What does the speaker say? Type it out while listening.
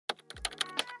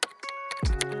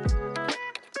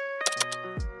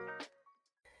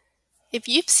If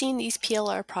you've seen these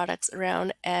PLR products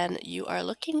around and you are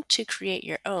looking to create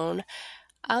your own,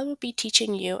 I will be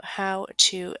teaching you how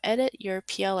to edit your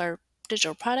PLR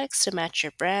digital products to match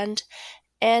your brand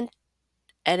and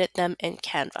edit them in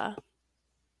Canva.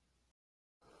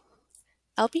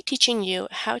 I'll be teaching you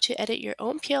how to edit your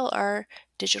own PLR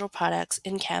digital products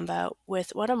in Canva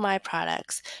with one of my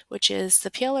products, which is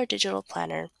the PLR Digital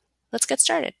Planner. Let's get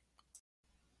started.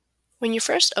 When you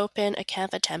first open a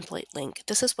Canva template link,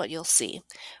 this is what you'll see.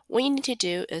 What you need to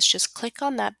do is just click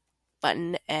on that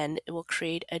button and it will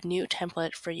create a new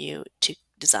template for you to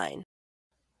design.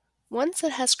 Once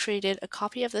it has created a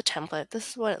copy of the template, this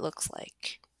is what it looks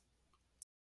like.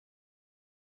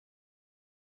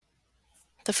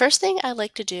 The first thing I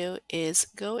like to do is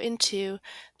go into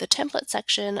the template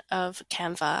section of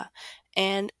Canva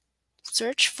and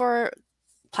search for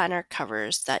planner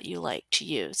covers that you like to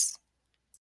use.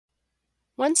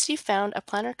 Once you've found a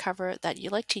planner cover that you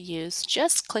like to use,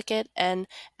 just click it and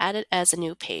add it as a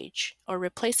new page, or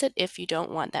replace it if you don't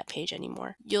want that page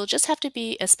anymore. You'll just have to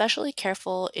be especially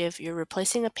careful if you're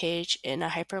replacing a page in a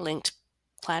hyperlinked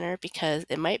planner because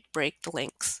it might break the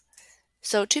links.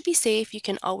 So to be safe, you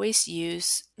can always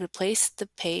replace the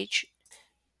page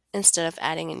instead of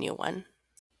adding a new one.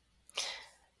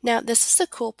 Now, this is the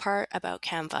cool part about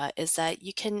Canva is that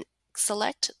you can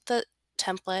select the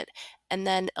template and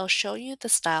then it'll show you the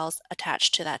styles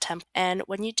attached to that template. And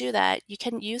when you do that, you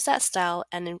can use that style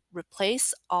and then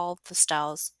replace all the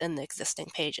styles in the existing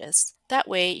pages. That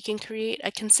way, you can create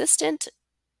a consistent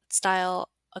style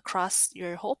across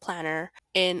your whole planner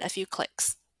in a few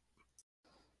clicks.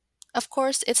 Of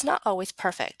course, it's not always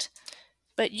perfect,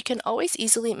 but you can always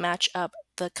easily match up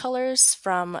the colors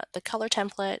from the color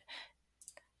template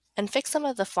and fix some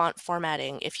of the font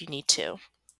formatting if you need to.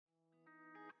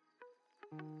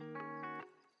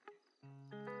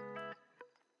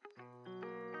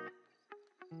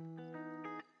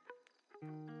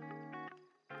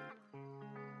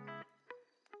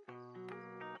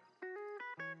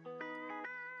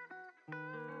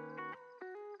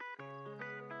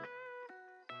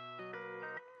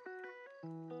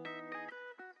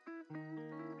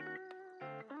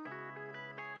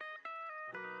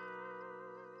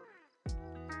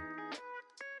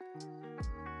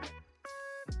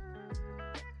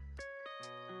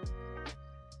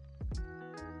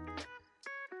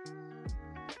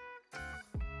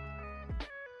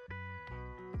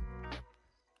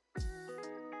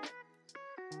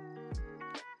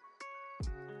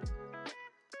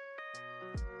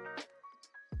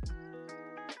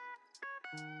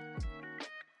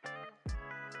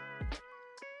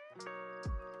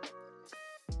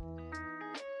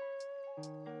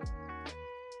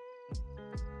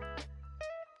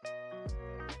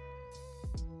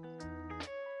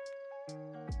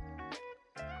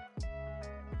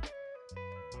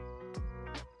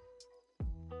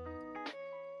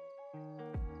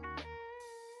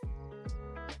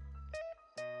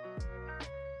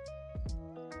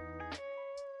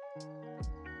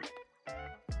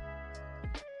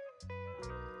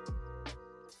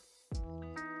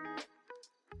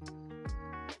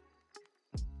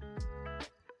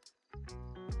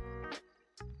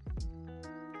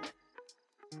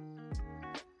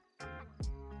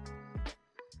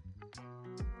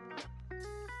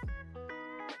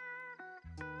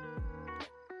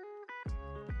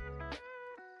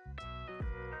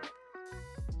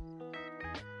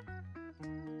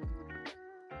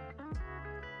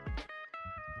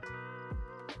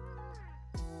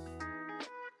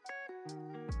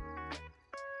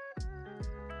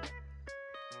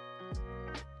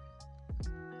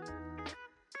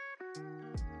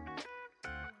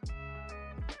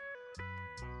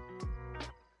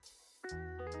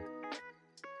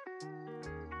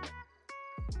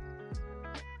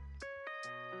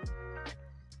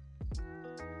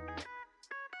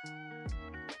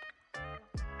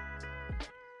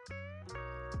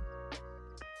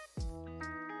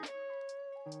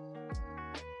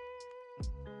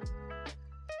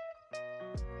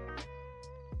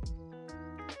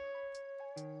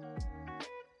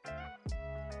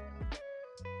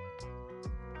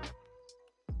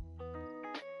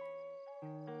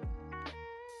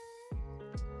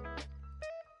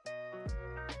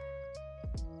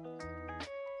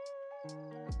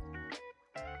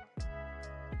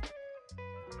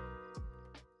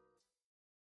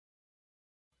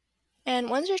 And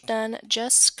once you're done,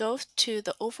 just go to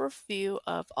the overview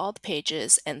of all the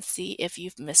pages and see if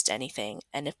you've missed anything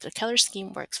and if the color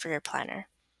scheme works for your planner.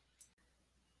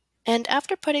 And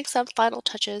after putting some final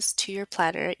touches to your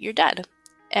planner, you're done.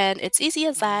 And it's easy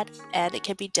as that, and it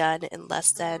can be done in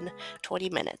less than 20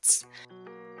 minutes.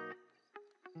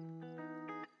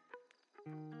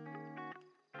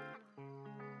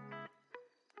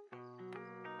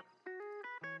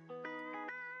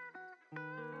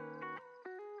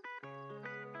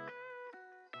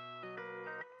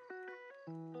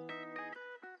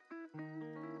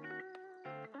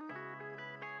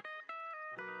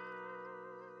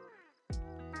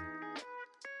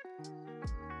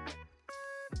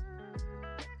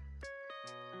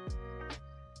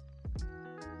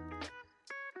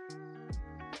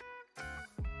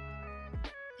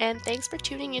 And thanks for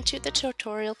tuning into the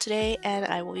tutorial today, and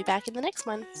I will be back in the next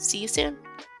one. See you soon.